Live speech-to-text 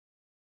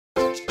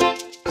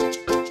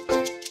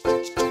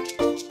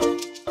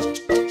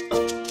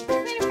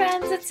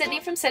Sydney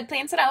from Sid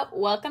Plans It Out.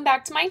 Welcome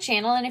back to my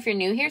channel, and if you're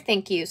new here,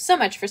 thank you so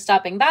much for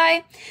stopping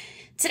by.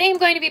 Today I'm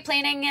going to be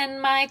planing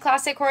in my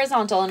classic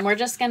horizontal, and we're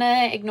just going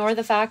to ignore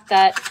the fact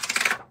that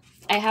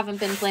I haven't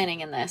been planning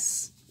in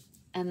this,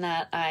 and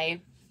that I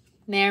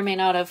may or may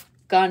not have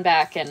gone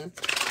back and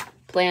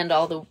planned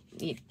all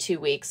the 2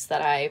 weeks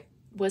that I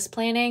was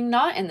planning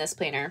not in this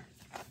planner.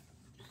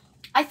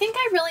 I think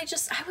I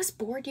was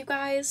bored, you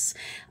guys.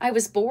 I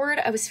was bored,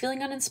 I was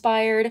feeling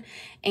uninspired,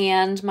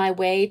 and my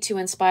way to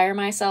inspire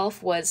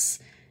myself was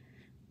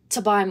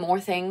to buy more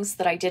things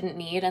that I didn't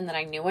need and that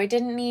I knew I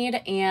didn't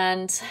need,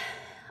 and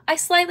I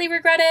slightly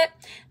regret it.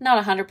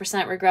 Not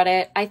 100% regret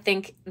it. I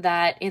think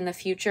that in the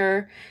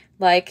future,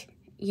 like,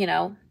 you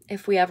know,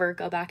 if we ever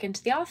go back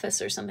into the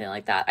office or something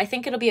like that, I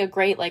think it'll be a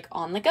great, like,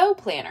 on-the-go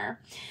planner.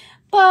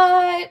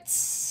 But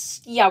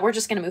yeah, we're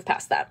just going to move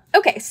past that.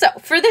 Okay, so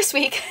for this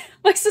week,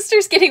 my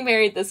sister's getting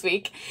married this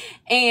week.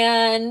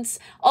 And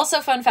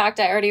also, fun fact,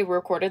 I already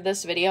recorded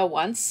this video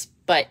once,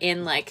 but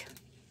in like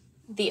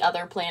the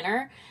other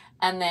planner,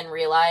 and then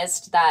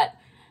realized that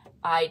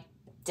I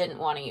didn't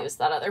want to use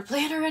that other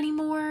planner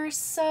anymore,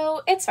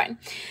 so it's fine.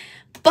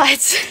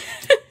 But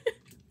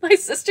my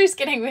sister's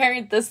getting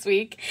married this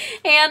week,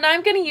 and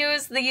I'm going to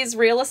use these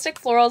Realistic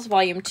Florals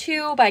Volume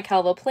 2 by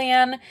Calva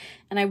Plan,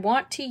 and I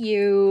want to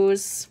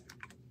use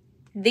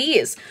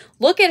these.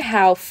 Look at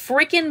how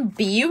freaking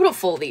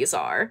beautiful these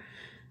are.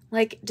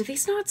 Like, do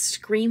these not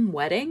scream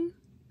wedding?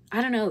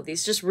 I don't know.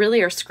 These just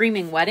really are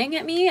screaming wedding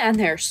at me, and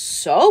they're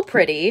so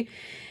pretty.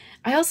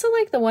 I also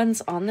like the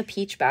ones on the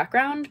peach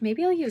background.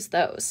 Maybe I'll use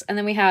those. And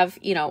then we have,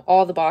 you know,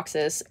 all the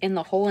boxes in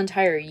the whole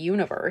entire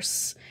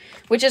universe,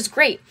 which is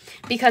great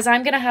because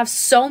I'm going to have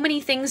so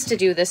many things to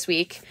do this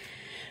week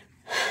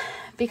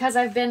because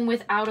I've been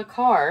without a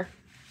car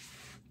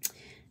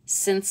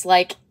since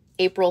like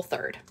April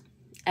 3rd.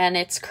 And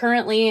it's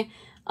currently,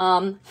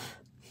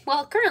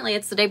 currently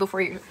it's the day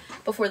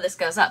before this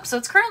goes up. So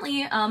it's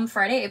currently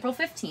Friday, April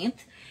 15th.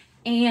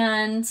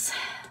 And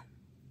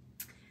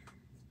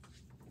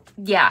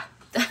yeah,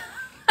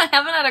 I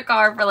haven't had a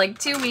car for like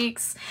 2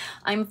 weeks.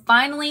 I'm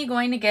finally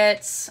going to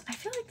get, I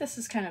feel like this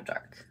is kind of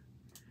dark.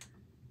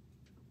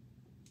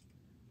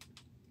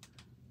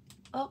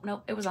 Oh,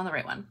 no, it was on the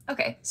right one.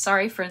 Okay,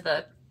 sorry for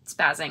the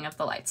spazzing of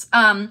the lights.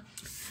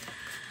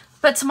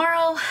 But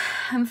tomorrow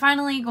I'm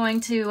finally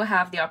going to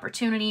have the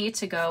opportunity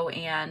to go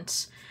and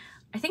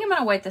I think I'm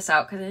going to white this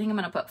out because I think I'm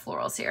going to put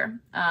florals here.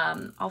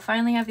 I'll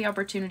finally have the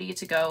opportunity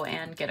to go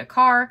and get a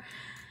car,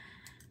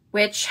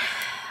 which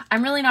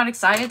I'm really not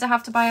excited to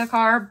have to buy a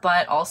car,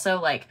 but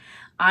also like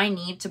I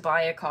need to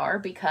buy a car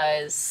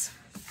because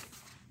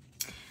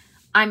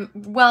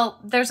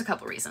there's a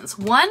couple reasons.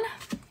 One,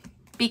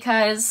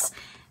 because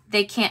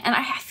they can't, and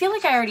I feel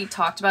like I already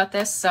talked about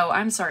this, so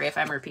I'm sorry if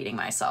I'm repeating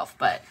myself,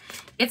 but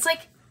it's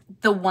like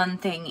the one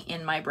thing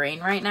in my brain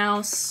right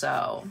now,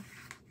 so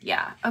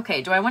yeah.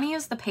 Okay, do I want to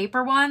use the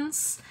paper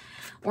ones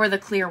or the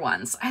clear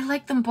ones? I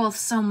like them both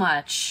so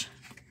much.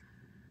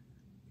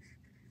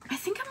 I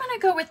think I'm gonna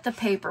go with the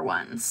paper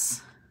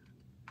ones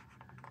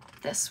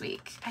this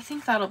week. I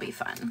think that'll be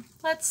fun.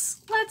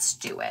 Let's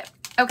do it.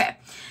 Okay.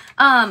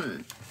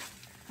 What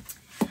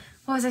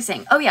was I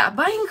saying? Oh yeah,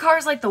 buying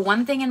cars like the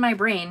one thing in my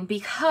brain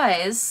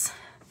because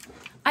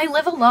I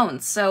live alone,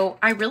 so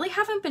I really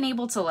haven't been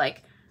able to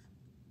like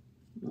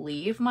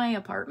leave my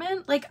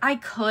apartment. Like I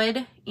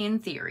could in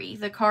theory.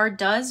 The car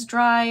does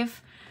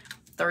drive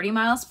 30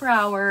 miles per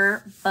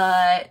hour,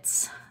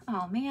 but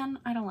oh man,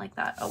 I don't like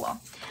that. Oh well.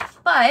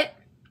 But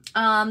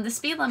the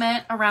speed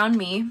limit around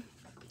me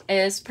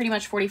is pretty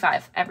much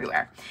 45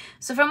 everywhere.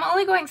 So if I'm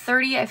only going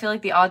 30, I feel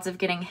like the odds of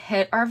getting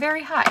hit are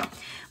very high.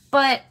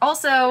 But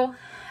also,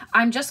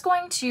 I'm just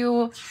going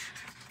to,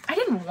 I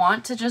didn't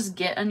want to just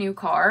get a new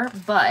car,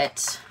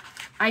 but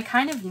I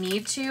kind of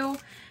need to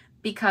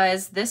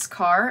because this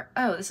car,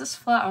 oh, this is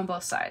flat on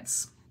both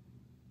sides.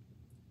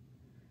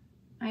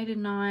 I did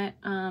not,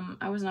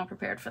 I was not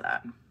prepared for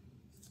that.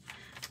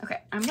 Okay,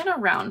 I'm gonna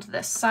round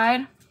this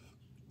side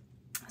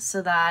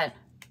so that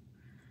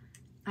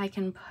I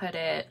can put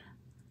it,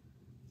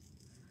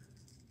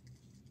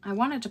 I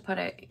wanted to put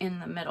it in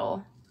the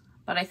middle,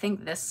 but I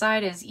think this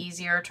side is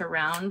easier to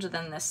round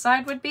than this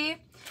side would be.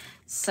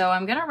 So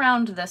I'm gonna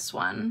round this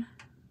one.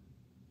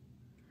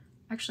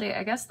 Actually,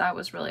 I guess that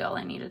was really all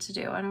I needed to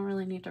do. I don't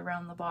really need to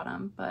round the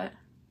bottom, but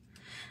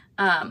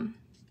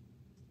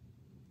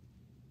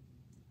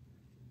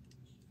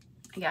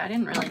yeah, I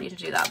didn't really need to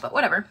do that, but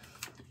whatever.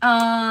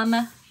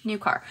 New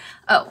car.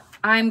 Oh,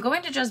 I'm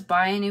going to just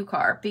buy a new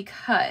car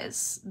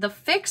because the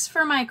fix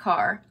for my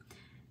car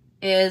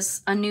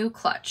is a new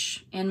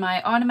clutch in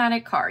my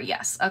automatic car.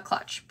 Yes, a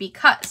clutch,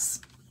 because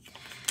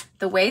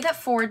the way that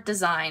Ford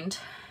designed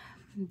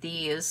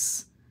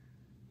these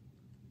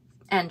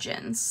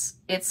engines,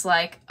 it's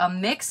like a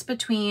mix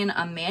between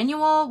a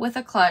manual with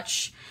a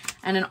clutch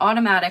and an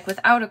automatic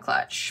without a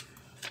clutch.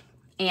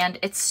 And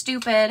it's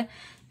stupid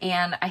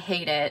and I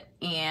hate it,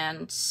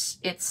 and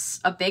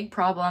it's a big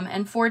problem,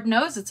 and Ford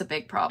knows it's a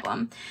big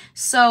problem.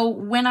 So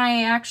when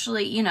I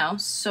actually, you know,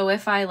 so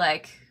if I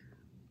like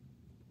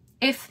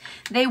If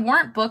they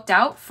weren't booked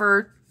out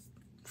for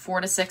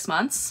 4 to 6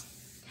 months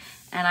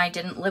and I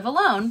didn't live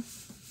alone,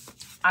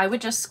 I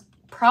would just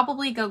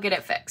probably go get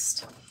it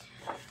fixed.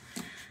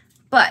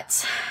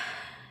 But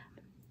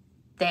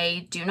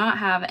they do not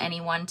have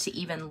anyone to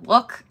even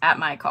look at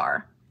my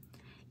car.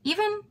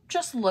 Even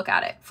just look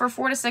at it for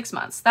 4 to 6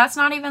 months. That's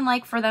not even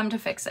like for them to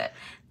fix it.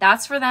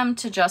 That's for them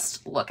to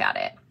just look at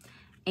it.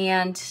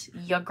 And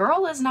your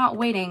girl is not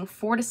waiting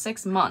 4 to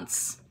 6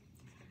 months.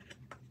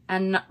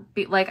 And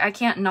be, like, I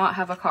can't not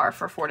have a car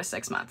for 4 to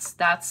 6 months.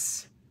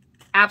 That's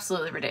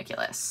absolutely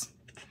ridiculous.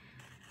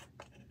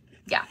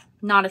 Yeah,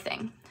 not a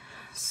thing.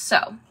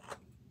 So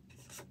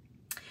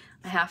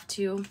I have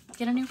to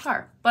get a new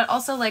car. But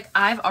also, like,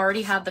 I've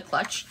already had the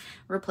clutch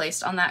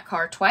replaced on that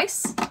car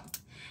twice.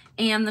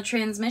 And the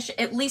transmission,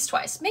 at least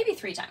twice, maybe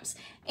 3 times.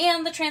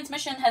 And the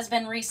transmission has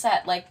been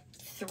reset like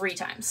 3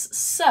 times.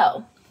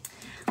 So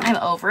I'm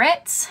over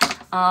it.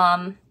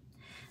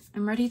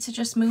 I'm ready to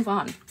just move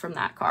on from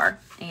that car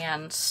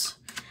and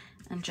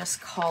just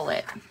call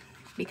it,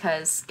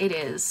 because it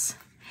is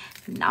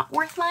not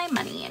worth my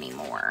money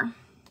anymore.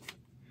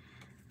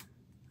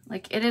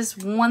 Like, it is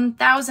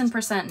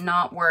 1000%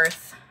 not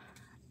worth.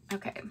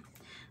 Okay,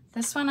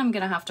 this one I'm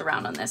gonna have to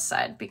round on this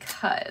side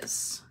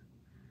because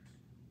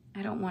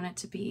I don't want it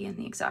to be in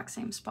the exact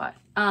same spot.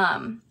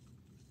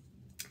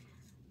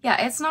 Yeah,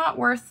 it's not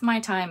worth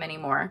my time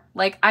anymore.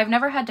 Like, I've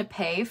never had to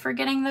pay for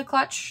getting the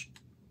clutch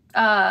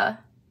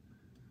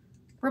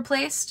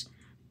replaced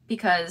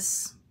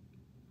because,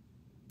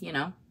 you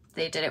know,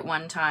 they did it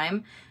one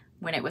time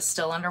when it was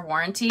still under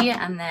warranty,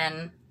 and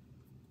then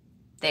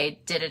they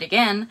did it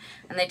again,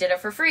 and they did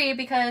it for free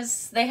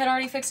because they had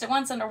already fixed it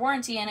once under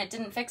warranty and it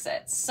didn't fix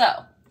it.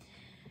 So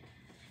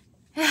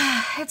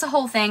it's a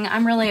whole thing.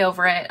 I'm really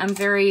over it. I'm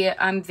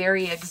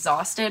very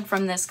exhausted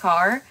from this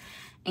car,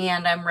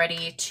 and I'm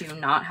ready to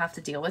not have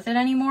to deal with it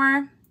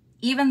anymore,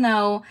 even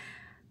though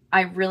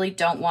I really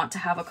don't want to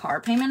have a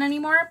car payment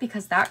anymore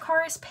because that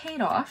car is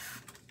paid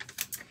off.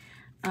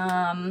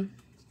 But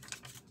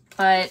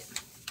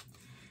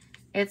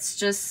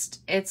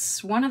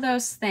it's one of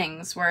those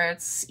things where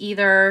it's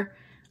either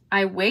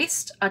I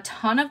waste a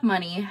ton of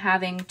money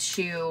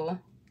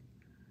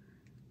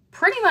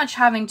pretty much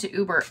having to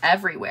Uber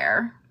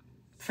everywhere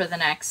for the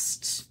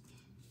next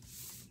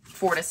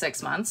 4 to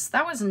 6 months.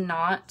 That was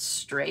not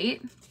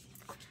straight.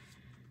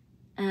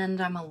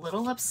 And I'm a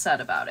little upset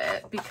about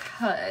it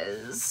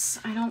because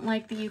I don't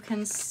like that you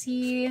can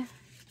see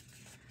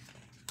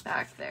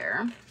back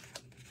there,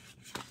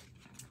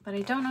 but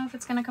I don't know if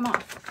it's gonna come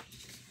off.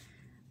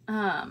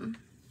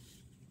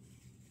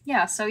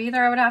 Yeah, so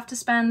either I would have to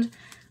spend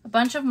a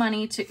bunch of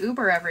money to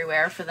Uber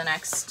everywhere for the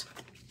next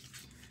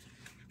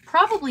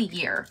probably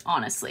year,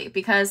 honestly,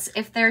 because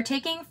if they're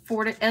taking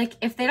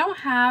if they don't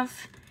have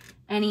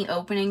any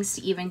openings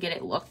to even get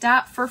it looked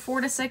at for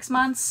 4 to 6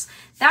 months,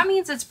 that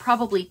means it's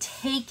probably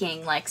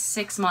taking like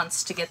 6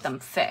 months to get them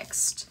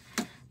fixed.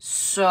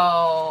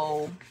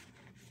 So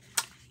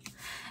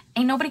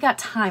ain't nobody got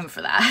time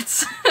for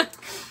that.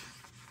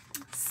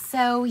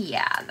 So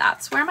yeah,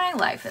 that's where my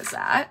life is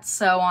at.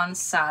 So on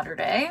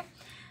Saturday,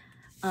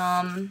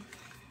 not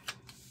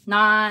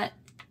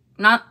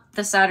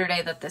the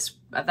Saturday of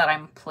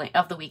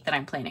the week that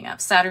I'm planning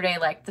of. Saturday,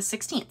 like the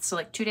 16th. So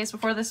like 2 days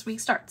before this week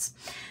starts.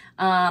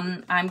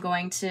 I'm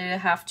going to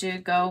have to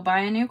go buy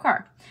a new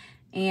car.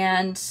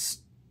 And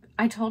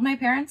I told my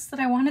parents that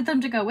I wanted them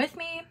to go with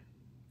me.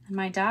 And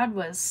my dad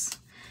was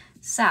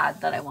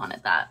sad that I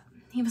wanted that.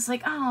 He was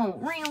like, oh,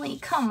 really?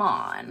 Come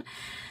on.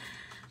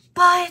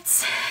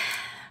 But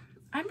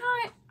I'm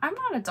not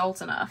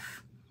adult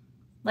enough.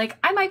 Like,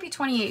 I might be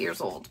 28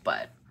 years old,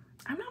 but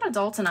I'm not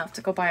adult enough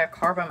to go buy a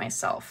car by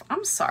myself.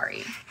 I'm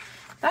sorry.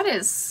 That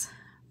is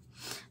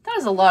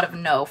a lot of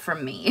no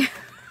from me.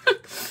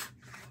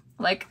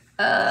 Like,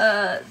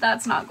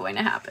 that's not going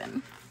to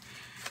happen.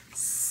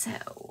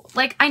 So,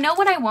 like, I know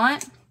what I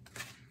want,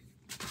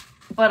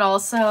 but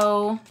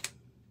also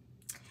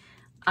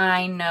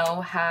I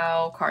know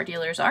how car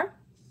dealers are.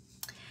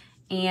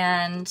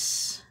 And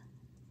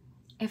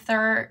if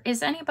there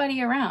is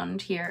anybody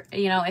around here,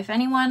 you know, if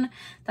anyone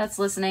that's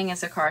listening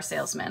is a car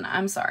salesman,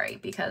 I'm sorry,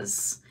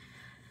 because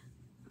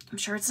I'm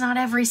sure it's not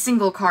every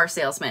single car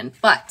salesman,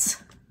 but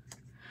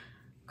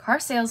car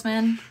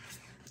salesmen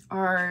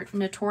are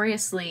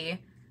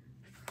notoriously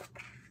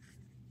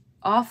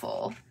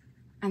awful,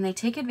 and they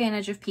take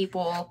advantage of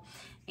people,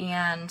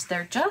 and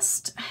they're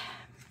just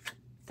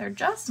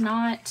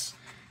not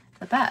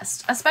the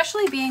best,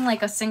 especially being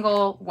like a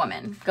single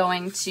woman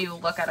going to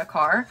look at a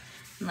car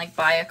and like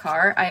buy a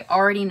car. I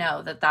already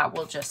know that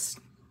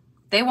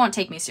they won't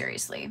take me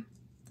seriously.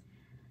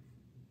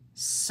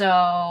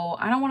 So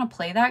I don't want to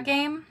play that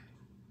game.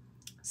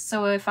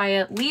 So if I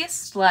at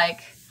least,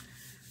 like,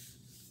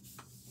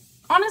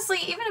 honestly,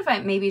 even if I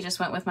maybe just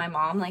went with my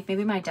mom, like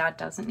maybe my dad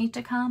doesn't need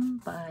to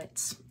come,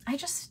 but I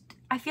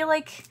feel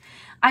like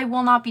I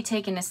will not be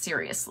taken as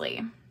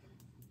seriously,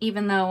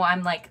 even though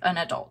I'm like an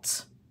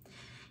adult.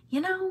 You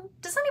know,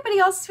 does anybody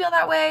else feel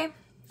that way?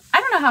 I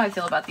don't know how I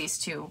feel about these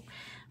two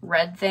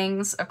red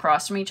things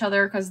across from each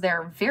other because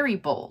they're very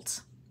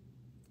bold.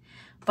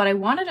 But I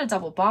wanted a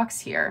double box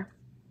here,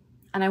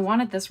 and I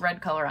wanted this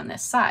red color on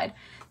this side.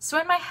 So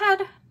in my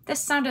head, this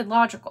sounded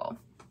logical.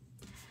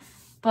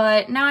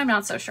 But now I'm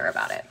not so sure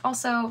about it.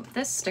 Also,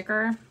 this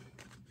sticker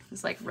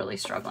is like really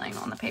struggling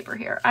on the paper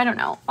here. I don't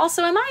know.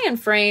 Also, am I in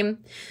frame?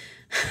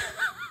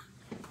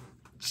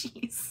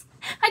 Jeez.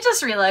 I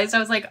just realized, I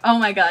was like, oh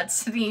my God,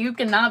 Sydney, you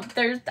cannot,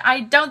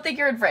 I don't think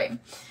you're in frame.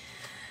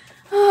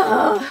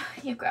 Oh,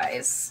 you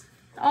guys.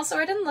 Also,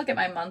 I didn't look at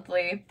my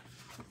monthly.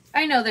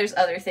 I know there's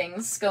other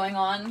things going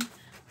on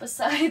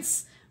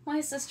besides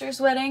my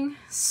sister's wedding,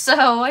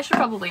 so I should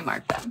probably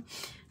mark them.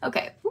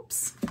 Okay,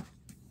 oops.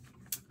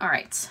 All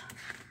right,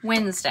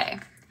 Wednesday,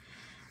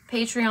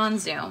 Patreon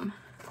Zoom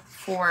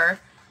for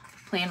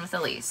Playing with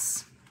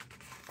Elise.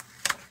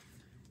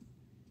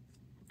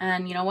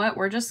 And you know what?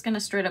 We're just gonna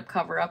straight up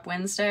cover up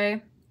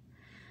Wednesday.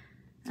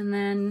 And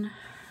then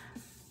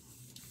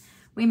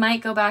we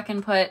might go back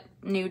and put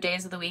new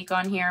days of the week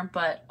on here,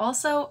 but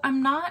also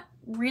I'm not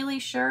really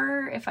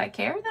sure if I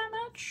care that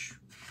much,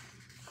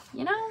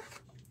 you know?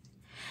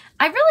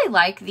 I really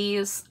like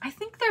these. I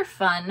think they're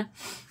fun,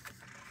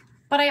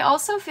 but I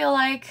also feel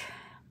like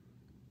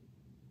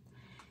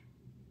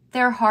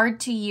they're hard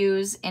to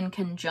use in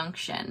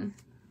conjunction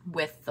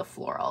with the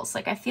florals.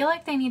 Like, I feel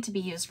like they need to be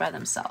used by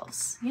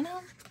themselves, you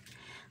know?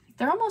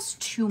 They're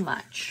almost too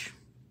much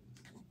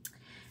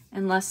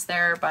unless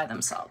they're by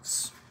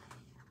themselves.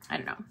 I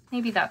don't know.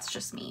 Maybe that's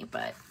just me,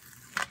 but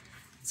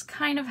it's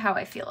kind of how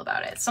I feel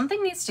about it.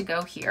 Something needs to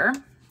go here.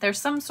 There's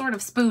some sort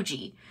of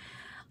spoogie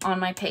on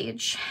my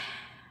page,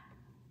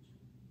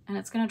 and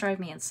it's gonna drive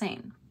me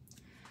insane.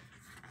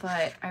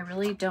 But I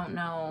really don't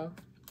know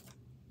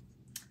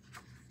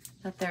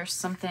that there's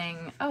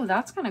something. Oh,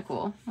 that's kind of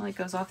cool. It like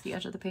goes off the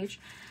edge of the page.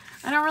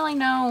 I don't really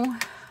know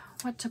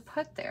what to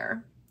put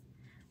there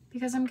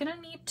because I'm gonna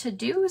need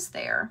to-dos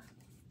there,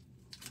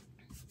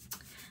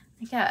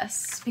 I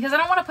guess, because I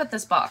don't want to put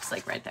this box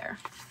like right there.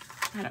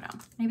 I don't know.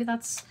 Maybe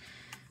that's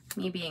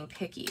me being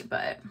picky,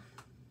 but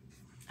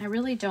I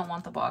really don't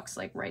want the box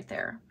like right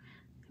there.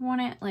 I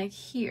want it like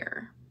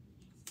here.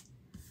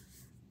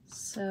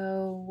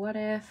 So what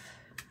if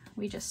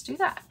we just do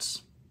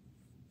that?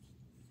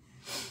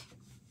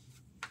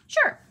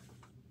 Sure.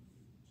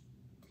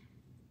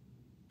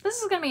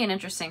 This is gonna be an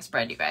interesting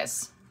spread, you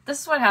guys. This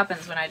is what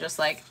happens when I just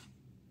like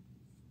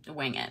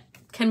wing it.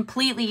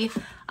 Completely,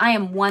 I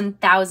am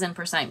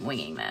 1000%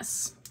 winging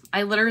this.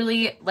 I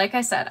literally, like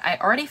I said, I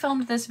already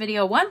filmed this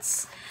video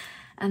once,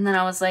 and then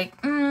I was like,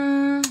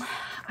 I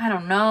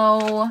don't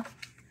know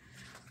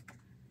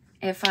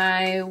if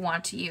I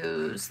want to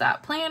use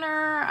that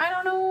planner. I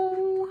don't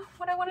know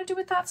what I want to do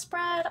with that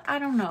spread. I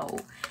don't know.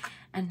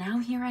 And now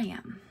here I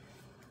am,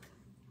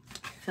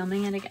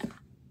 filming it again.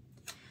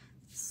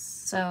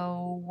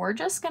 So we're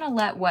just gonna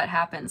let what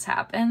happens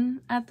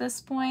happen at this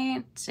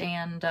point,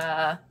 and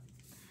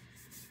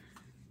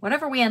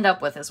whatever we end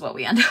up with is what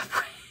we end up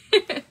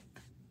with.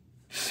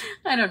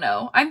 I don't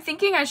know. I'm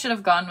thinking I should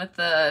have gone with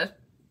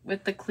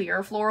the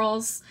clear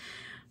florals,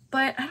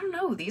 but I don't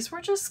know. These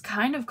were just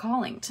kind of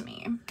calling to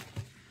me.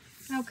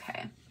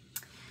 Okay.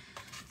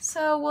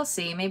 So we'll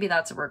see. Maybe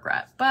that's a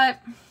regret, but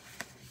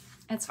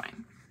it's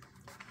fine.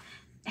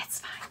 It's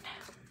fine.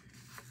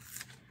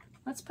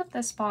 Let's put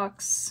this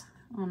box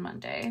on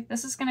Monday.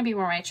 This is going to be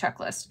where my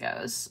checklist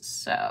goes,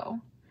 so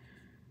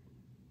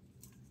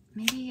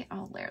maybe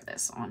I'll layer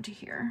this onto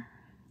here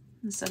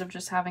instead of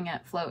just having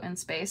it float in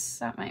space.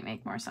 That might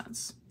make more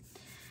sense.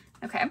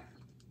 Okay.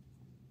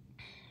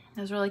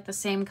 Those are like the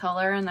same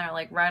color and they're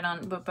like right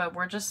on, but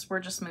we're just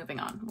moving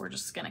on. We're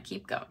just going to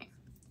keep going.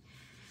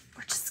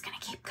 We're just going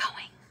to keep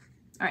going.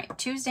 All right,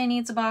 Tuesday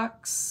needs a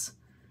box,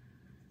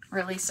 or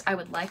at least I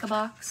would like a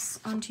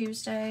box on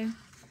Tuesday.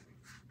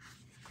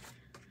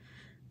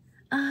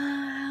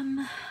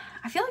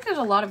 I feel like there's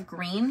a lot of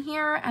green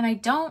here, and I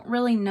don't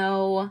really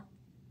know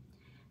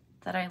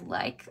that I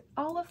like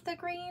all of the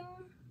green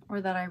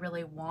or that I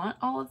really want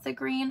all of the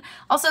green.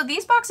 Also,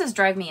 these boxes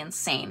drive me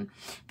insane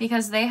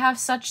because they have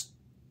such,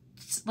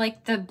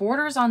 like, the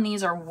borders on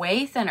these are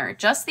way thinner.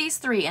 Just these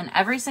three in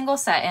every single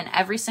set, in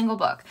every single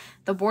book.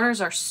 The borders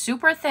are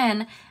super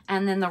thin,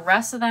 and then the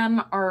rest of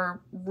them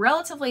are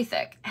relatively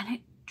thick, and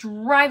it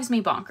drives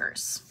me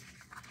bonkers.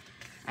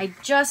 I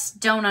just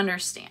don't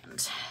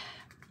understand.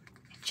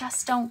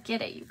 Just don't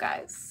get it, you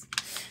guys.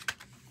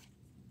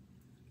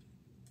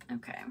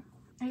 Okay,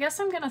 I guess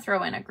I'm gonna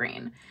throw in a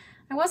green.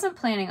 I wasn't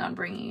planning on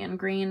bringing in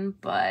green,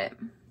 but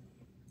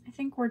I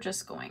think we're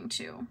just going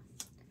to.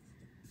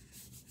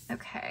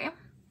 Okay.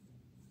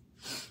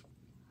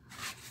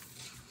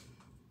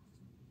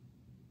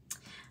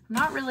 I'm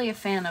not really a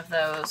fan of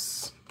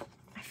those.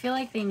 I feel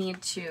like they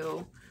need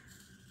to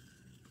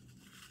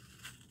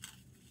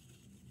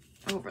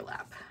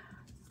overlap.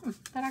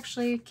 That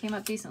actually came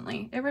up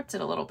decently. It ripped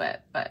it a little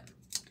bit, but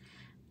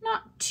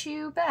not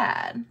too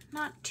bad.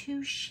 Not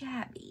too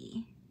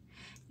shabby.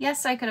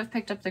 Yes, I could have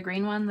picked up the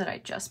green one that I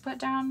just put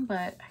down,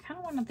 but I kind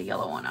of wanted the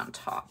yellow one on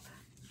top.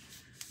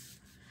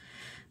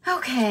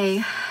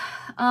 Okay.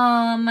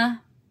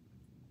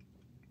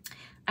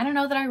 I don't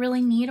know that I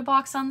really need a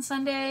box on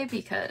Sunday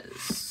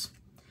because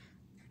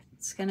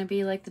it's gonna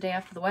be like the day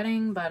after the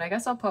wedding, but I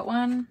guess I'll put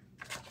one.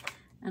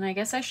 And I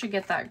guess I should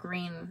get that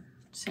green,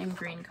 same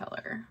green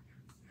color.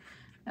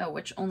 Oh,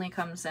 which only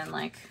comes in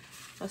like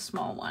a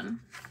small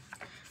one.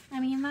 I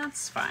mean,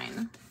 that's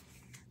fine.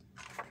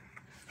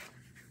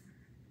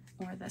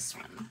 Or this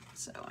one.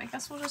 So I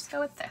guess we'll just go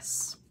with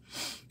this.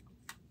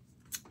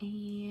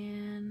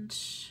 And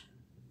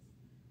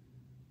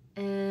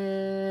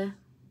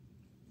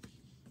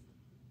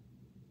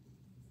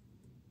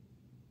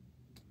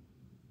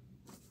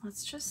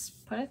let's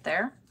just put it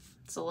there.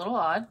 It's a little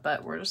odd,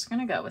 but we're just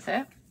gonna go with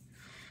it.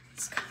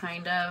 It's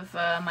kind of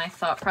my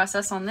thought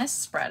process on this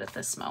spread at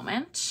this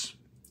moment.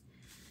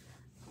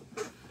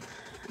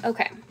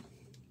 Okay.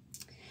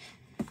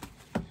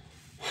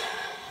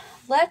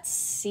 Let's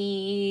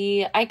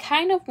see. I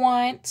kind of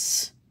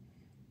want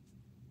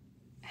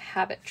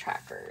habit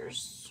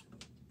trackers.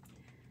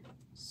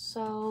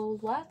 So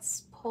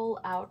let's pull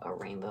out a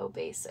Rainbow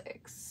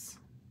Basics.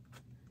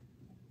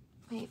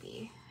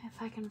 Maybe, if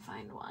I can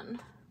find one.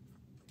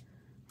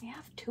 I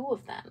have 2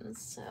 of them,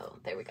 so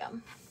there we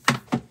go.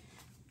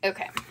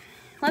 Okay,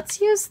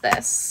 let's use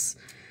this.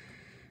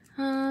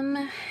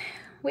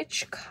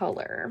 Which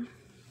color?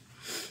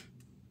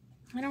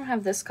 I don't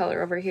have this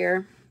color over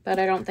here, but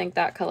I don't think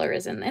that color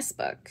is in this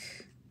book.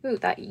 Ooh,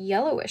 that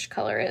yellowish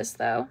color is,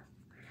 though.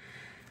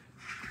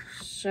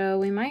 So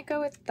we might go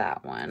with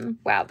that one.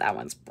 Wow, that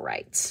one's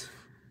bright.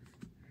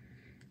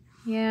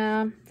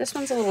 Yeah, this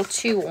one's a little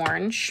too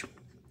orange.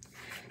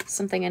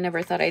 Something I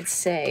never thought I'd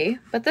say,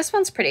 but this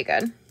one's pretty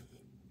good.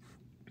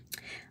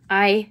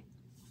 I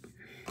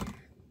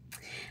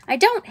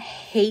don't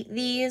hate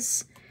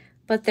these,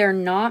 but they're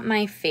not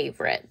my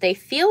favorite. They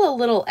feel a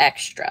little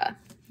extra,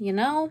 you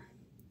know?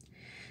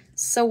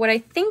 So what I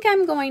think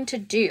I'm going to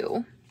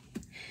do,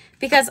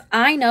 because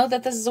I know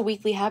that this is a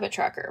weekly habit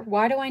tracker.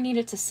 Why do I need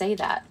it to say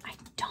that? I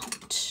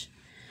don't.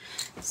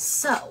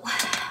 So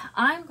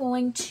I'm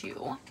going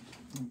to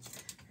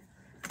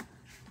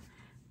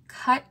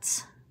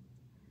cut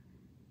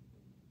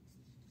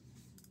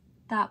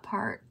that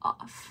part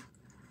off.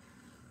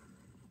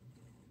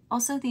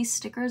 Also, these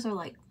stickers are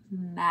like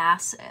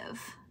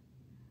massive.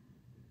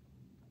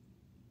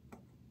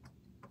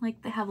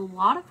 Like, they have a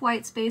lot of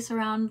white space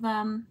around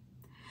them.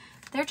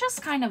 They're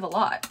just kind of a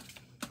lot.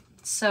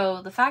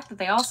 So the fact that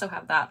they also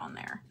have that on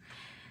there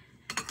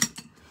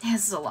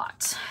is a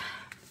lot.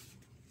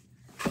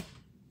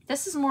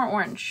 This is more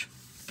orange.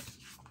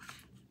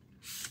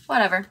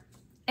 Whatever.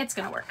 It's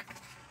gonna work.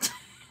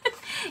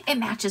 It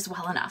matches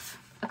well enough.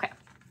 Okay.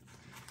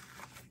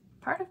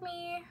 Part of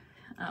me...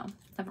 Oh,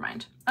 never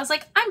mind. I was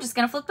like, I'm just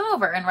gonna flip them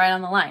over and write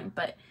on the line,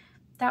 but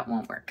that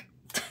won't work.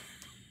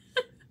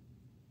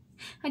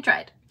 I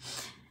tried.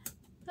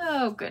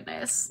 Oh,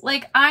 goodness.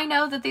 Like, I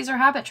know that these are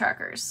habit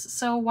trackers,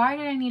 so why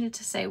did I need it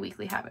to say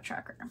weekly habit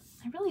tracker?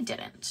 I really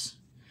didn't.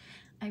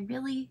 I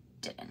really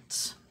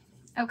didn't.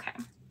 Okay.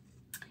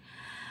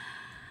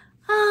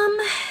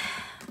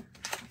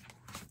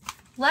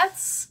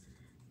 Let's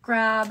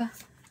grab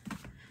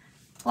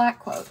black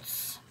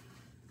quotes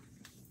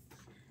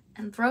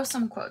and throw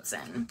some quotes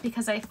in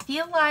because I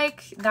feel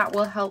like that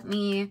will help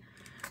me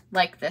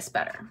like this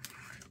better.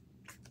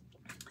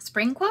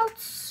 Spring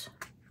quotes.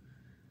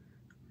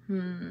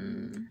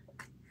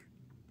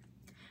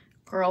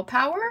 Girl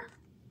power,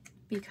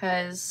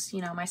 because,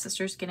 you know, my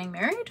sister's getting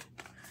married.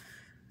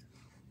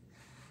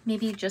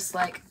 Maybe just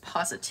like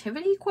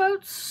positivity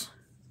quotes.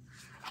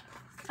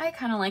 I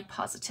kind of like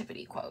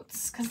positivity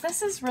quotes because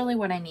this is really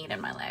what I need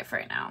in my life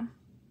right now.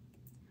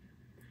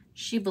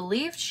 She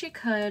believed she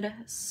could,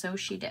 so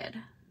she did.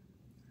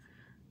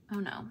 Oh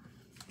no.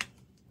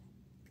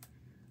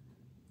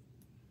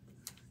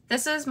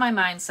 This is my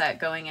mindset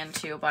going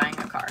into buying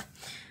a car.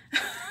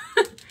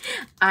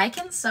 I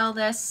can sell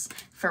this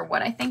for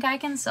what I think I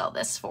can sell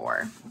this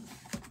for.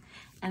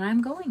 And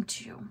I'm going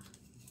to.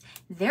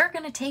 They're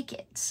going to take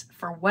it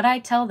for what I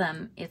tell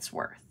them it's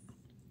worth.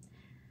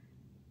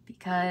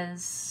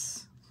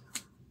 Because,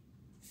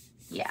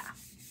 yeah,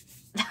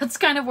 that's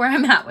kind of where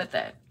I'm at with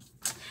it.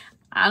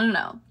 I don't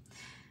know.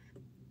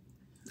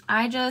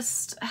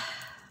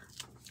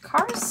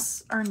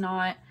 Cars are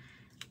not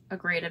a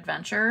great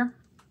adventure,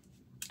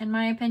 in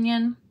my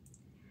opinion.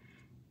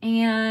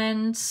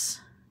 And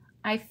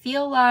I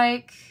feel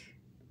like,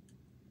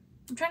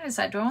 I'm trying to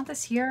decide, do I want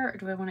this here or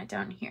do I want it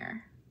down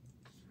here?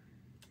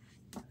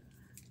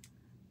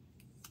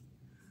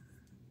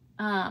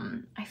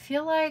 I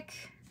feel like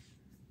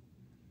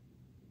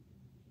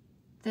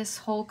this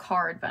whole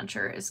car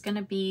adventure is going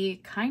to be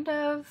kind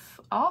of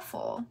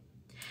awful.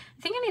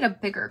 I think I need a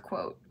bigger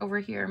quote over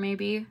here,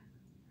 maybe.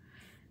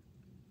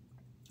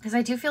 Because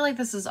I do feel like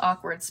this is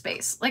awkward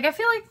space. Like, I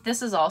feel like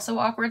this is also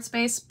awkward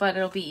space, but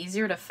it'll be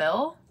easier to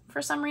fill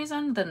for some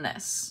reason than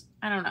this.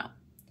 I don't know.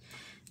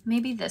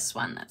 Maybe this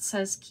one that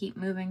says keep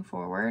moving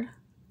forward.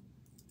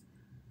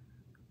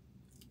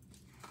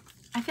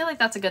 I feel like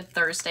that's a good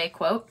Thursday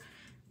quote.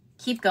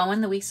 Keep going,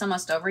 the week's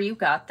almost over, you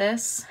got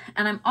this.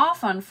 And I'm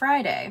off on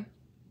Friday.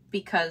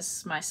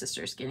 because my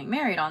sister's getting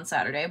married on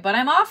Saturday, but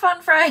I'm off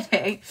on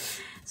Friday.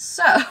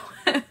 So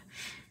I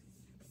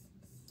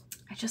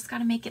just got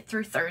to make it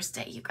through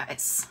Thursday, you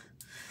guys.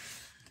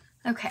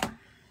 Okay.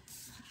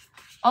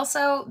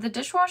 Also, the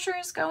dishwasher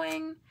is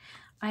going.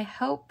 I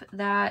hope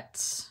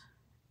that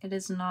it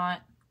is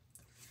not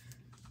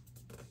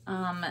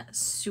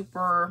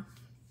super,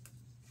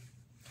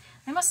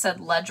 I almost said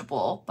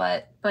legible,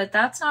 but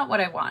that's not what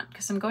I want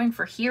because I'm going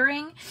for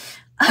hearing.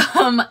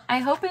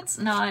 I hope it's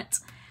not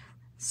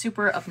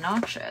super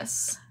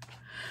obnoxious.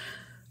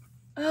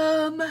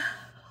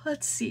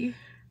 Let's see.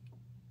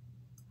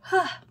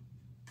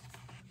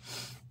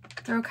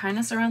 Throw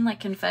kindness around like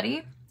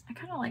confetti. I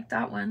kind of like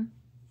that one.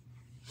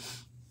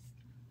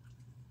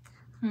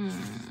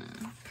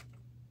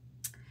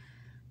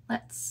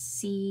 Let's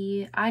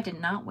see. I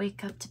did not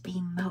wake up to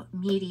be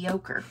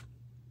mediocre,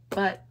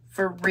 but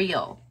for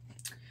real.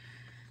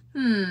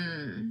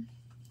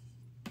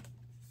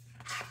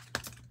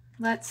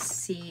 Let's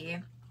see.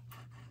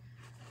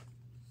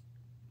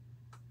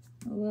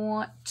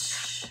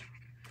 What?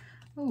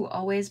 Ooh,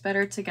 always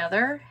better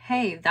together.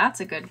 Hey, that's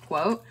a good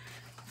quote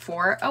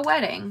for a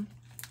wedding.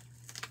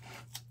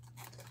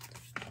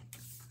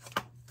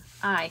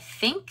 I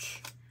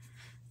think.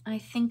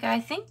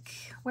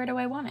 Where do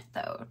I want it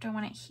though? Do I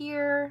want it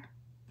here?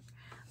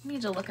 I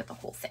need to look at the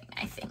whole thing,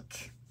 I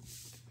think.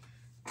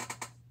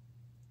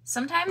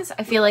 Sometimes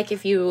I feel like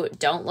if you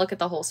don't look at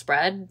the whole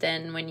spread,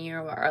 then when you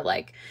are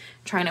like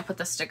trying to put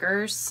the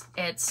stickers,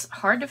 it's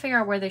hard to figure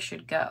out where they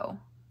should go.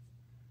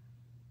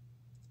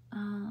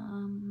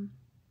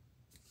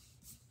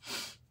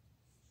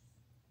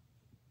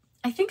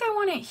 I think I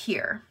want it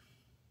here.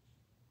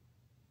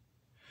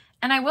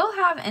 And I will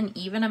have an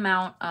even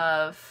amount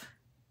of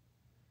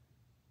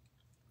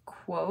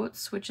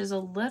quotes, which is a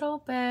little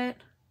bit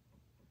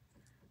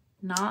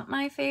not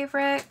my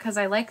favorite because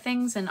I like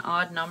things in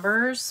odd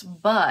numbers,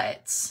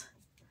 but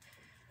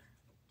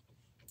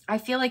I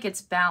feel like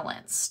it's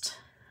balanced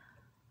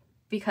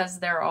because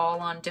they're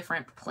all on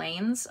different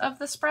planes of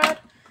the spread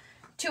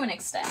to an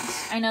extent.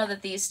 I know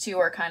that these two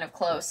are kind of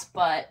close,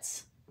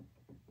 but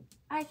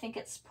I think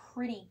it's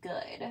pretty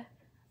good.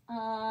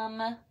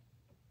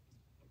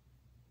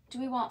 Do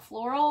we want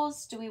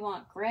florals? Do we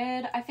want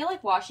grid? I feel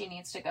like washi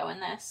needs to go in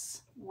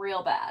this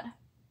real bad.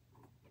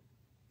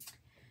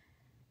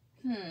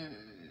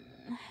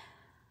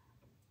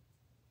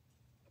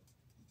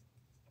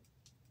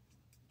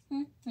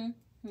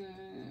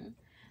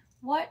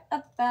 What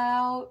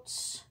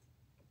about,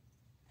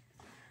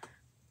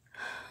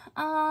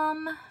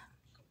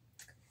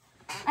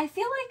 I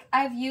feel like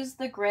I've used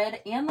the grid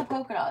and the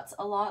polka dots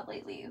a lot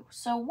lately.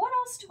 So what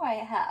else do I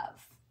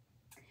have?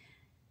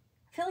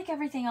 I feel like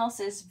everything else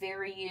is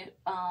very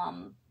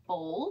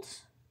bold.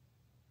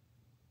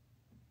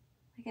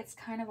 Like it's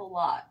kind of a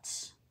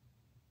lot.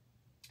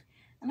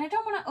 And I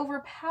don't want to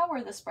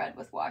overpower the spread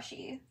with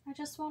washi. I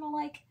just want to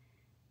like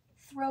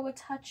throw a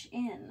touch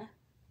in.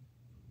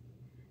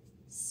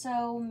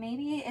 So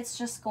maybe it's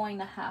just going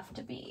to have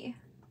to be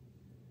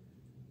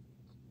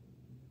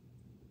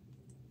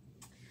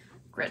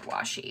grid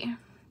washi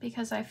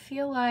because I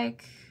feel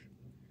like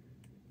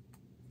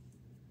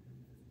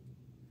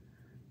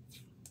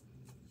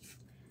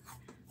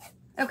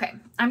okay,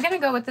 I'm gonna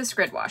go with this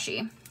grid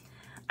washi.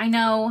 I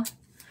know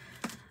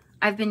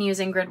I've been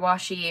using grid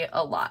washi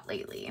a lot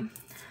lately,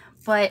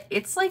 but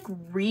it's like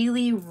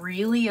really,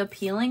 really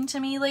appealing to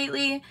me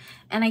lately.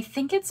 And I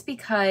think it's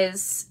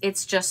because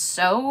it's just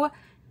so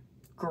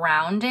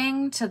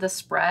grounding to the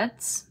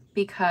spreads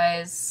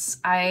because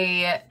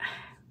I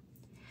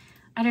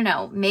don't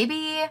know,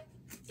 maybe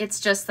it's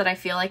just that I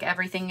feel like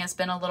everything has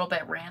been a little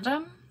bit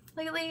random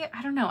lately.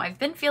 I don't know. I've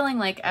been feeling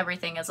like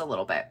everything is a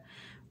little bit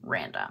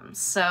random.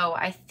 So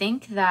I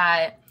think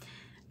that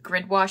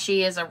grid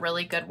washi is a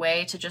really good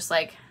way to just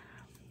like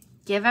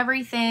give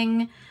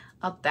everything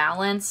a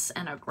balance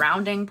and a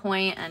grounding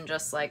point and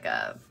just like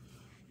a,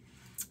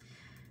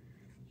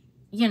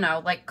 you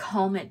know, like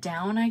calm it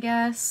down, I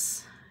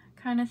guess,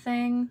 kind of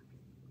thing.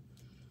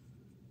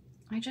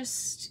 It's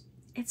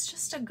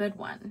just a good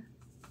one.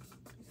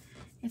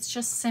 It's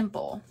just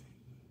simple.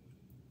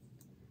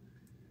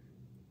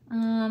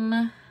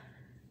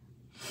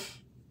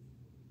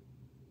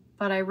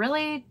 But I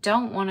really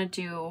don't want to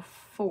do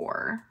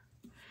 4,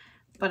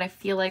 but I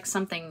feel like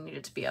something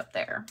needed to be up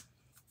there.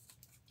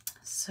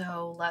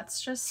 So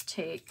let's just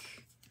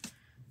take,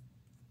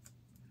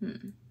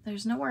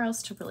 there's nowhere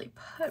else to really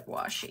put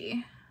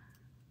washi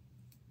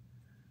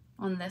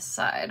on this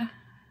side.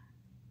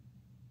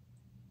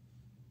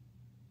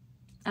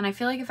 And I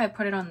feel like if I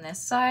put it on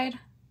this side,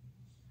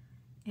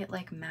 it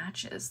like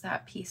matches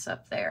that piece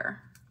up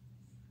there.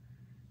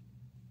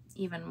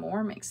 Even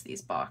more makes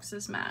these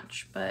boxes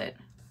match, but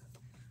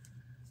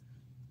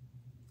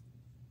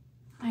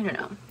I don't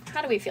know.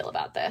 How do we feel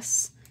about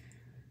this?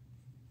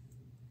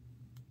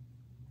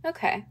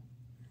 Okay.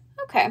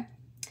 Okay.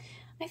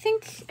 I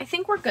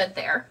think we're good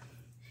there.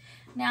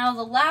 Now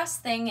the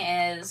last thing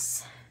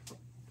is,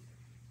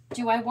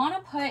 do I want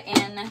to put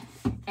in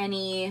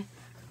any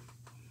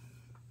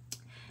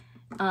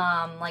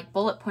like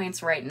bullet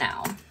points right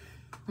now.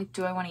 Like,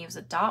 do I want to use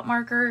a dot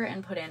marker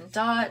and put in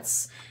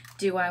dots?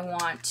 Do I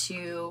want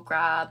to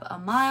grab a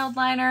mild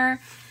liner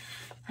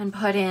and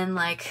put in,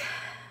 like,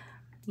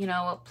 you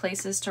know,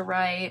 places to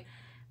write?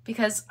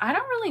 Because I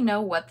don't really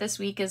know what this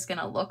week is going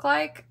to look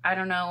like. I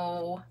don't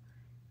know.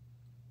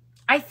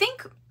 I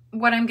think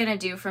what I'm going to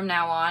do from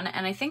now on,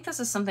 and I think this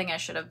is something I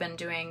should have been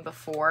doing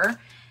before,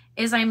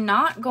 is I'm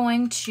not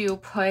going to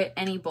put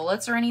any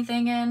bullets or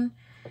anything in,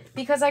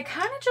 because I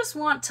kind of just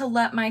want to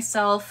let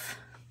myself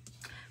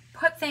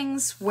put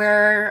things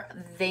where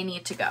they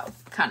need to go,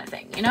 kind of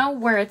thing, you know,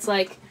 where it's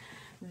like,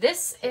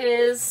 this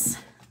is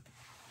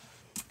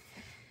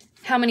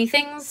how many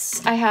things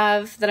I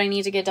have that I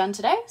need to get done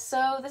today,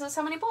 so this is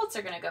how many bullets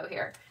are going to go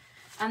here.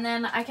 And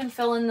then I can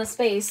fill in the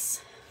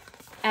space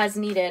as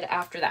needed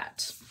after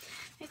that.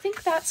 I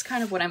think that's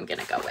kind of what I'm going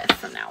to go with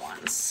from now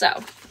on.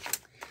 So,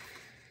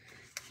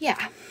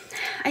 yeah,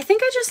 I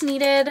think I just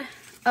needed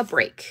a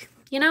break,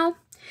 you know?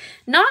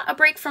 Not a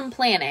break from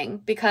planning,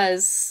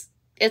 because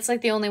it's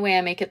like the only way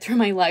I make it through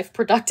my life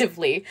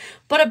productively,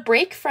 but a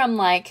break from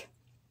like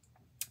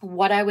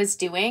what I was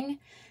doing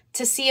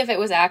to see if it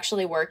was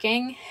actually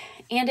working.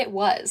 And it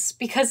was,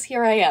 because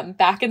here I am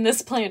back in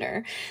this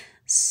planner.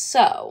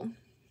 So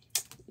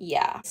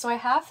yeah. So I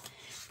have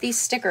these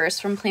stickers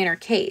from Planner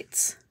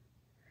Kate's,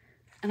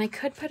 and I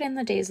could put in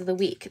the days of the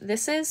week.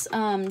 This is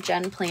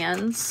Jen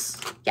Plans.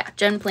 Yeah,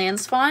 Jen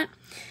Plans font.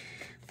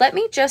 Let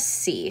me just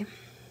see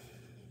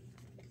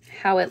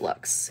how it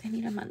looks. I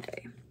need a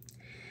Monday.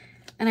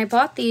 And I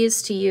bought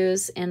these to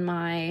use in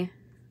my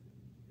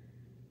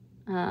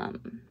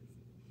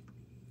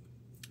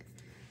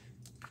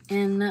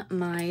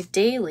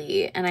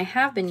daily, and I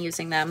have been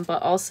using them,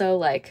 but also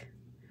like,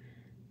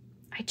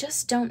 I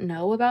just don't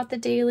know about the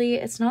daily.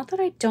 It's not that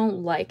I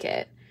don't like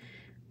it.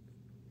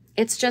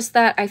 It's just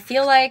that I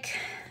feel like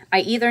I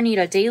either need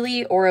a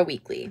daily or a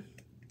weekly.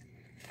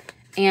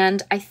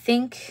 And I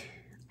think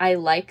I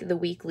like the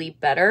weekly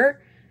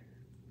better.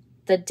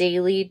 The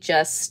daily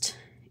just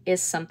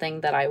is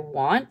something that I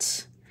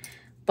want,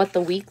 but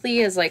the weekly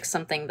is like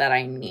something that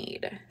I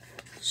need.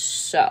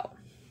 So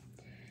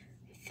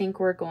I think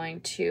we're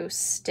going to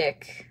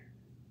stick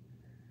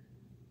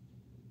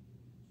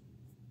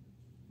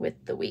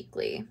with the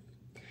weekly.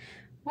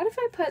 What if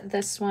I put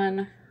this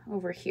one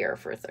over here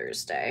for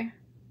Thursday?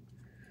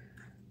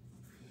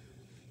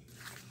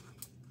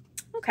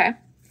 Okay,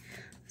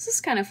 this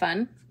is kind of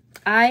fun.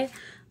 I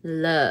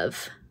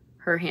love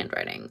her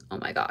handwriting. Oh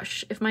my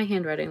gosh, if my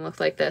handwriting looked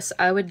like this,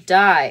 I would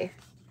die.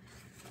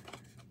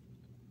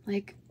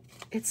 Like,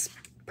 it's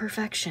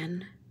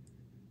perfection.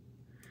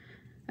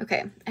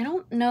 Okay, I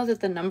don't know that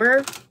the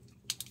number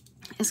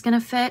is gonna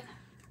fit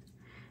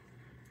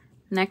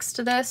next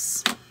to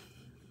this,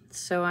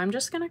 so I'm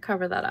just gonna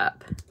cover that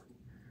up.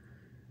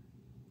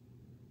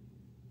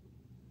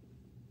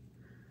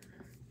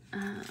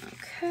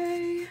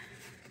 Okay,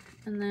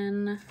 and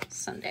then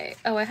Sunday.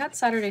 Oh, I had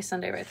Saturday,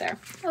 Sunday right there.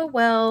 Oh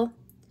well.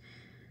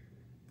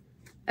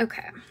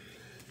 Okay,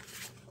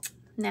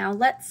 now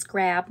let's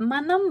grab my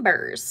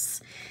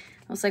numbers.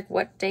 I was like,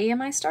 what day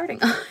am I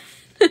starting on?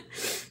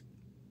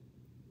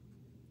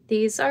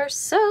 These are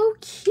so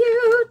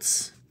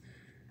cute.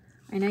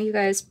 I know you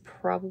guys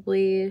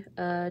probably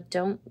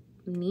don't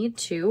need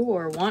to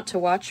or want to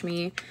watch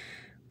me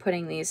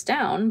putting these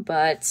down,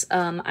 but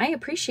I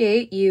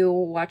appreciate you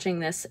watching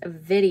this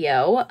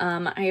video.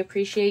 I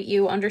appreciate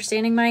you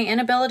understanding my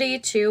inability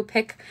to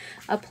pick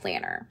a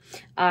planner.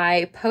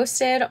 I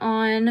posted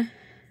on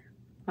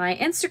my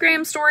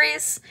Instagram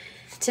stories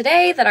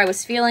today that I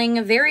was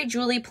feeling very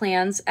Julie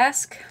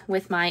Plans-esque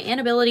with my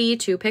inability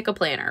to pick a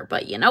planner,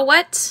 but you know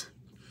what?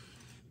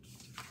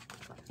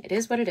 It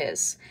is what it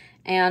is.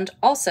 And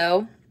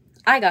also,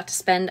 I got to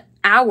spend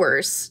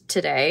hours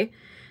today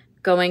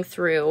going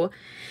through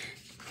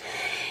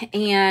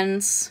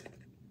and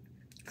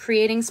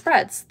creating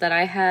spreads that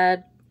I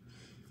had,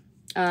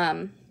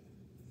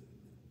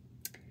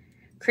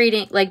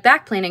 creating, like,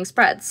 back planning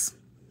spreads,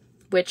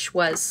 which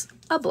was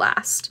a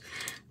blast.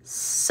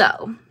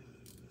 So,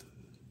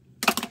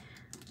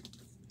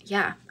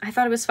 yeah, I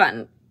thought it was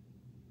fun,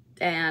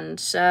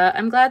 and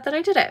I'm glad that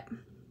I did it.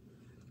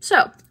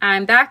 So,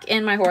 I'm back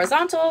in my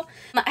horizontal.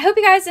 I hope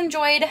you guys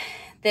enjoyed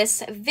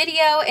this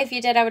video. If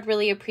you did, I would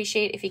really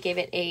appreciate if you gave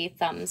it a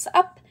thumbs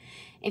up.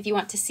 If you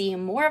want to see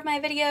more of my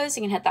videos,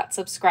 you can hit that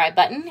subscribe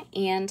button,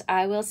 and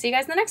I will see you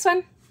guys in the next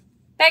one.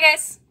 Bye,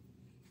 guys.